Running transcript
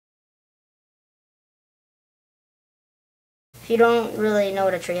If you don't really know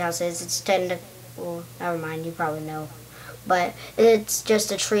what a treehouse is, it's well, never mind, you probably know. But it's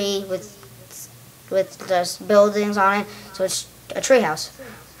just a tree with just buildings on it, so it's a treehouse.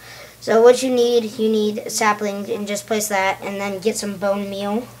 So what you need a sapling, and just place that, and then get some bone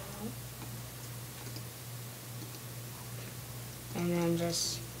meal. And then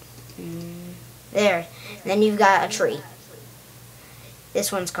just, there. And then you've got a tree.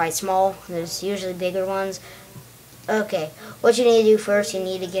 This one's quite small. There's usually bigger ones. Okay, what you need to do first, you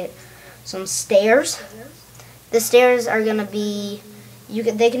need to get some stairs. The stairs are gonna be,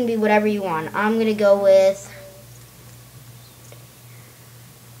 they can be whatever you want. I'm gonna go with,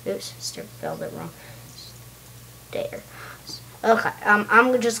 oops, spelled it wrong. Stairs. Okay,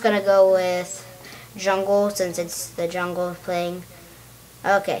 I'm just gonna go with jungle since it's the jungle playing.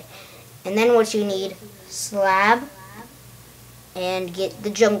 Okay, and then what you need, slab, and get the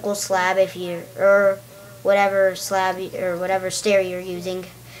jungle slab or whatever slab or whatever stair you're using.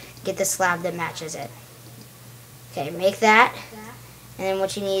 Get the slab that matches it. Okay, make that, and then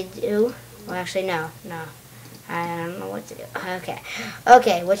what you need to do, well actually no, I don't know what to do.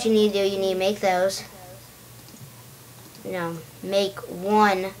 Okay, what you need to do, you need to make those, make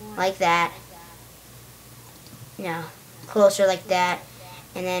one like that, closer like that,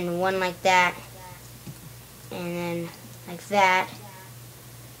 and then one like that, and then like that.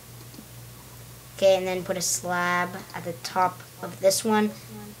 Okay, and then put a slab at the top of this one,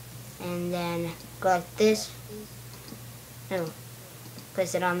 and then go like this.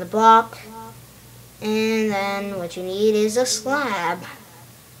 Place it on the block, and then what you need is a slab.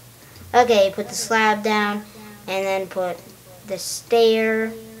 Okay, put the slab down, and then put the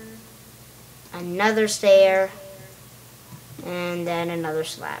stair, another stair, and then another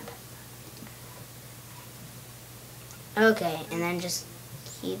slab. Okay, and then just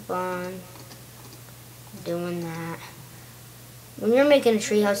keep on doing that. When you're making a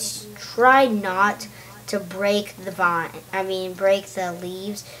treehouse, try not to break the break the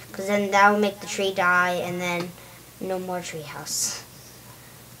leaves, because then that will make the tree die, and then no more treehouse.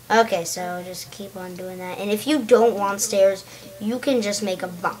 Okay, so just keep on doing that. And if you don't want stairs, you can just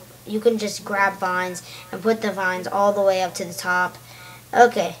grab vines and put the vines all the way up to the top.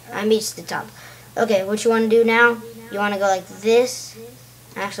 Okay, I reached the top. Okay, what you want to do now? You want to go like this.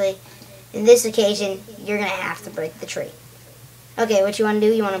 Actually, in this occasion, you're gonna have to break the tree. Okay, what you want to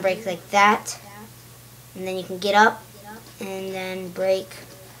do? You want to break like that. And then you can get up and then break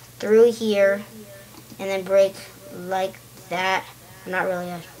through here and then break like that. I'm not really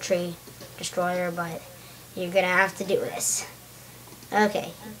a tree destroyer, but you're going to have to do this.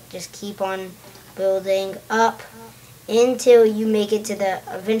 Okay, just keep on building up until you make it to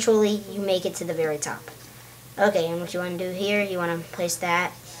eventually you make it to the very top. Okay, and what you want to do here, you want to place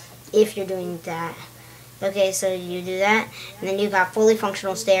that if you're doing that. Okay, so you do that, and then you've got fully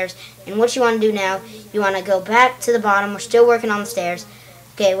functional stairs. And what you want to do now, you want to go back to the bottom. We're still working on the stairs.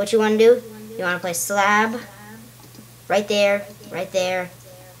 Okay, what you want to do, you want to place slab right there, right there,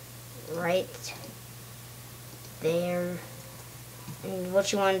 right there. And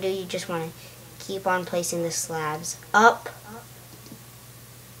what you want to do, you just want to keep on placing the slabs up.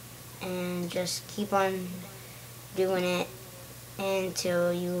 And just keep on doing it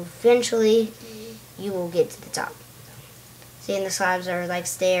until you eventually you will get to the top. See, and the slabs are like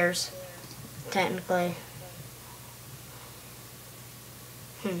stairs, technically.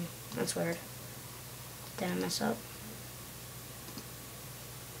 That's weird. Did I mess up?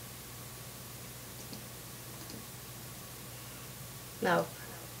 No.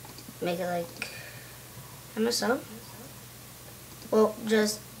 Make it like... Did I mess up? Well,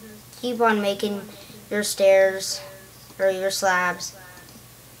 just keep on making your stairs or your slabs.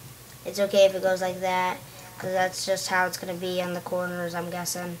 It's okay if it goes like that, because that's just how it's going to be on the corners, I'm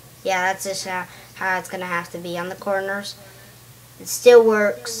guessing. Yeah, that's just how it's going to have to be on the corners. It still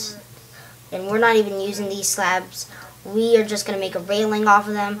works, and we're not even using these slabs. We are just going to make a railing off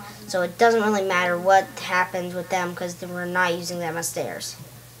of them, so it doesn't really matter what happens with them, because we're not using them as stairs.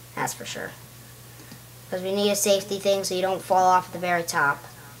 That's for sure. Because we need a safety thing so you don't fall off at the very top.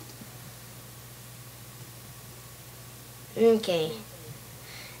 Okay.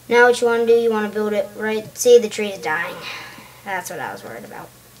 Now what you want to do, you want to build it right... See, the tree is dying. That's what I was worried about.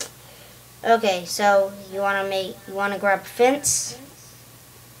 Okay, so you want to grab a fence.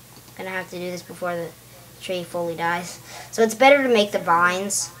 Gonna have to do this before the tree fully dies. So it's better to make the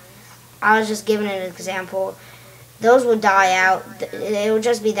vines. I was just giving an example. Those will die out. It will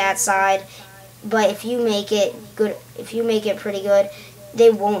just be that side. But if you make it good, if you make it pretty good,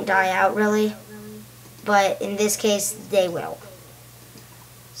 they won't die out really. But in this case, they will.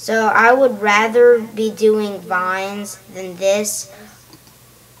 So I would rather be doing vines than this.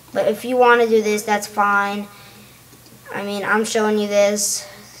 But if you want to do this, that's fine. I mean, I'm showing you this.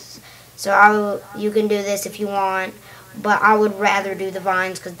 So you can do this if you want. But I would rather do the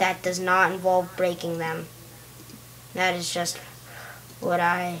vines because that does not involve breaking them. That is just what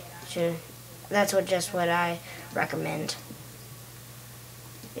I should. That's just what I recommend.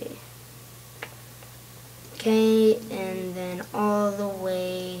 Okay, and then all the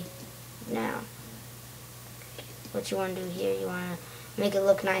way down. What you want to do here, you want to make it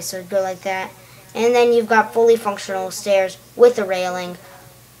look nice, so go like that. And then you've got fully functional stairs with a railing,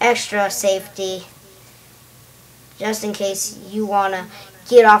 extra safety, just in case you want to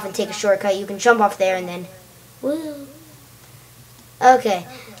get off and take a shortcut. You can jump off there and then, woo. Okay,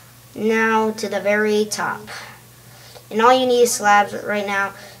 now to the very top. And all you need is slabs right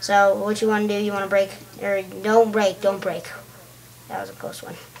now. So what you want to do, you want to break, or don't break. That was a close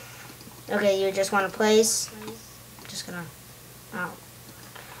one. Okay, you just want to place,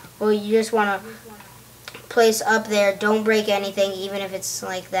 well, you just want to place up there. Don't break anything, even if it's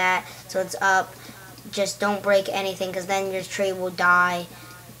like that. So it's up. Just don't break anything, because then your tree will die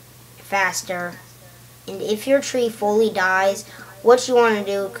faster. And if your tree fully dies, what you want to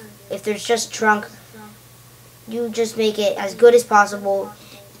do, if there's just trunk, you just make it as good as possible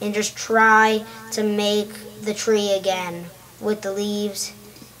and just try to make the tree again with the leaves.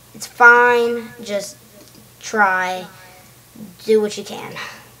 It's fine, just try, do what you can.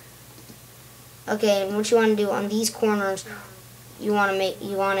 Okay, and what you want to do on these corners, you want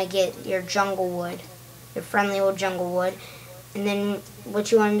to get your jungle wood, your friendly old jungle wood. And then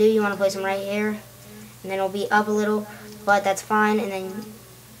what you want to do, you want to place them right here, and then it'll be up a little, but that's fine. And then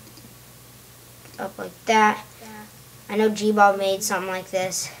up like that. I know Gbob made something like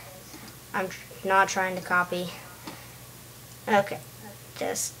this. I'm not trying to copy. Okay,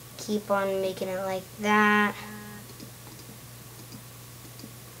 just keep on making it like that.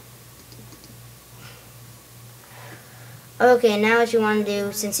 Okay, now what you want to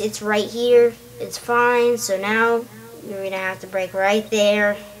do, since it's right here, it's fine. So now you're going to have to break right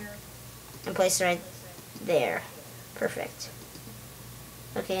there and place it right there. Perfect.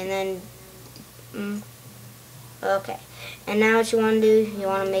 Okay, and then, okay. And now what you want to do, you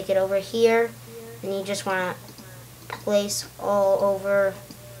want to make it over here, and you just want to place all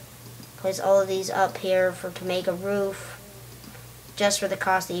of these up here to make a roof, just for the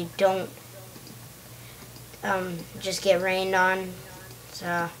cost that you don't just get rained on.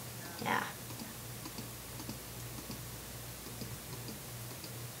 So yeah.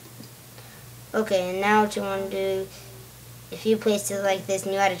 Okay, and now what you want to do, if you placed it like this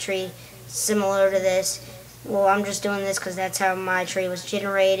and you had a tree similar to this, well, I'm just doing this because that's how my tree was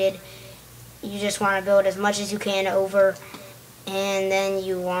generated. You just want to build as much as you can over, and then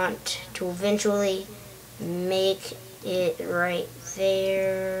you want to eventually make it right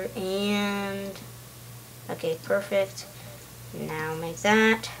there. And okay, perfect. Now make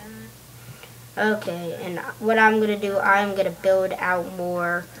that. Okay, and what I'm going to do, I'm going to build out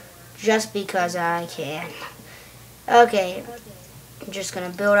more just because I can. Okay, I'm just going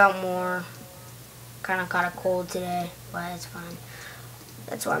to build out more. Kind of got a cold today, but it's fine.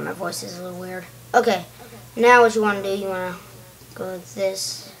 That's why my voice is a little weird. Okay, now what you want to do, you want to go with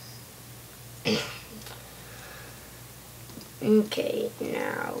this. Okay,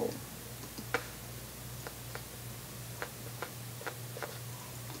 now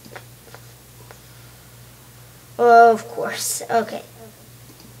of course. Okay.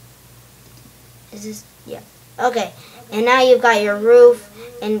 Is this? Yeah. Okay. And now you've got your roof,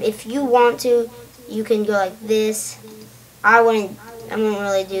 and if you want to, you can go like this. I wouldn't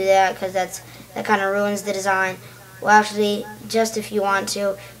really do that because that kind of ruins the design. Well, actually, just if you want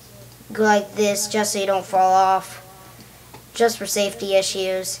to, go like this just so you don't fall off. Just for safety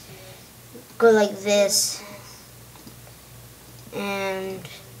issues. Go like this. And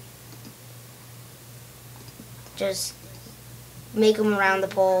just make them around the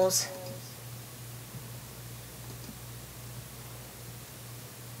poles.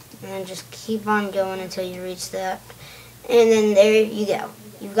 And then just keep on going until you reach that. And then there you go.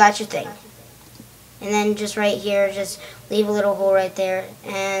 You've got your thing. And then just right here, just leave a little hole right there.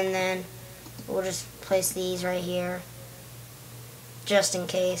 And then we'll just place these right here, just in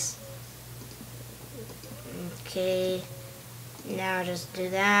case. Okay. Now just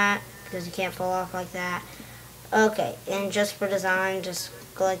do that, because you can't fall off like that. Okay. And just for design, just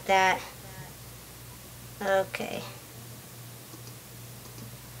go like that. Okay.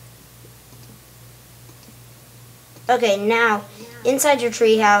 Okay, now, inside your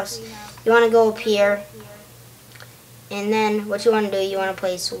treehouse, you want to go up here, And then what you want to do, you want to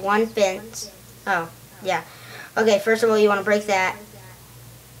place one fence. Oh, yeah. Okay, first of all, you want to break that.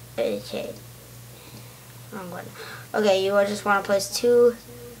 Okay. Wrong one. Okay, you just want to place two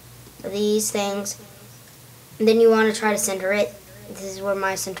of these things. And then you want to try to center it. This is where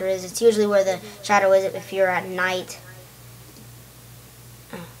my center is. It's usually where the shadow is if you're at night.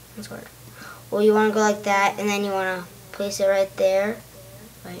 Oh, that's weird. Well, you want to go like that, and then you want to place it right there.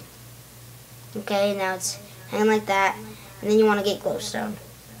 Right. Okay, now it's hanging like that. And then you want to get glowstone.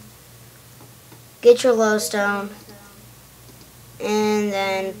 Get your glowstone. And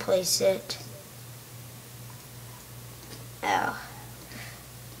then place it. Oh.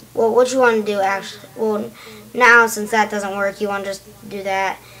 Well, what you want to do actually, well, now since that doesn't work, you want to just do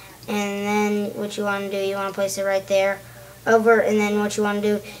that. And then what you want to do, you want to place it right there. Over, and then what you want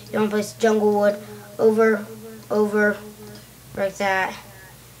to do, you want to place jungle wood over, like that.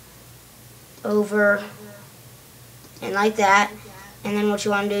 Over, and like that. And then what you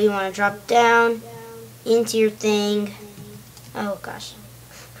want to do, you want to drop down into your thing. Oh gosh,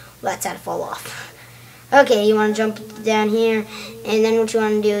 that's how to fall off. Okay, you want to jump down here, and then what you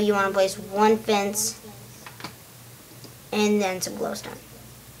want to do, you want to place one fence, and then some glowstone.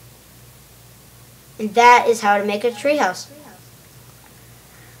 And that is how to make a treehouse.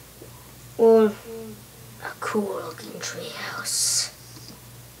 Or a cool looking treehouse.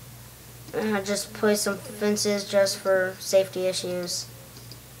 Just place some fences just for safety issues.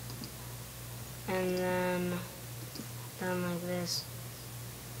 And then down like this.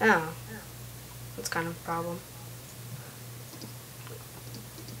 Oh, that's kind of a problem.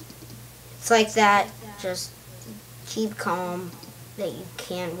 It's like that. Just keep calm that you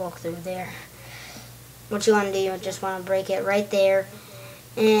can't walk through there. What you want to do, you just want to break it right there,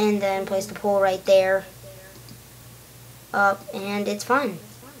 and then place the pole right there, up, and it's fine.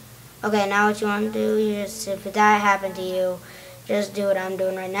 Okay, now what you want to do, you just, if that happened to you, just do what I'm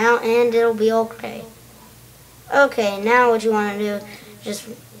doing right now, and it'll be okay. Okay, now what you want to do, just,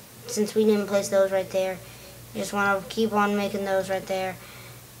 since we didn't place those right there, you just want to keep on making those right there,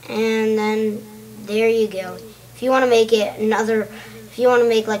 and then there you go. If you want to make it another, if you want to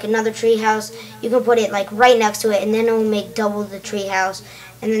make like another tree house, you can put it like right next to it, and then it will make double the tree house,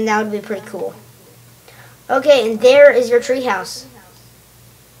 and then that would be pretty cool. Okay, and there is your tree house.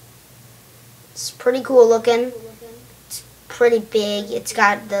 It's pretty cool looking. It's pretty big. It's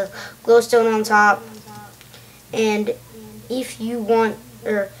got the glowstone on top, and if you want,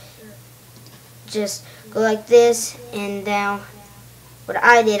 or just go like this, and now what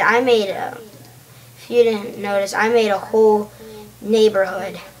I did, I made a, if you didn't notice, I made a whole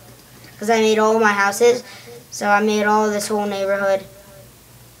neighborhood, because I made all my houses, so I made all this whole neighborhood.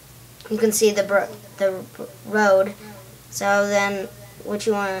 You can see the road. So then what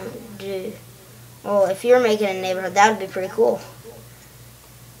you want to do, well, if you're making a neighborhood, that would be pretty cool.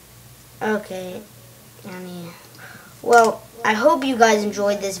 Okay, well, I hope you guys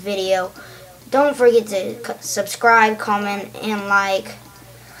enjoyed this video. Don't forget to subscribe, comment, and like.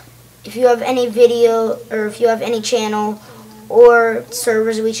 If you have any video, or if you have any channel or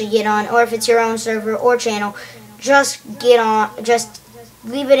servers we should get on, or if it's your own server or channel, just get on, just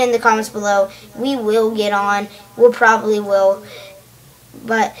leave it in the comments below. We will get on. We'll probably will.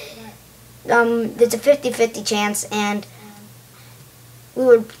 But it's a 50-50 chance, and we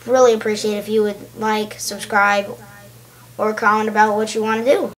would really appreciate if you would like, subscribe, or comment about what you want to do.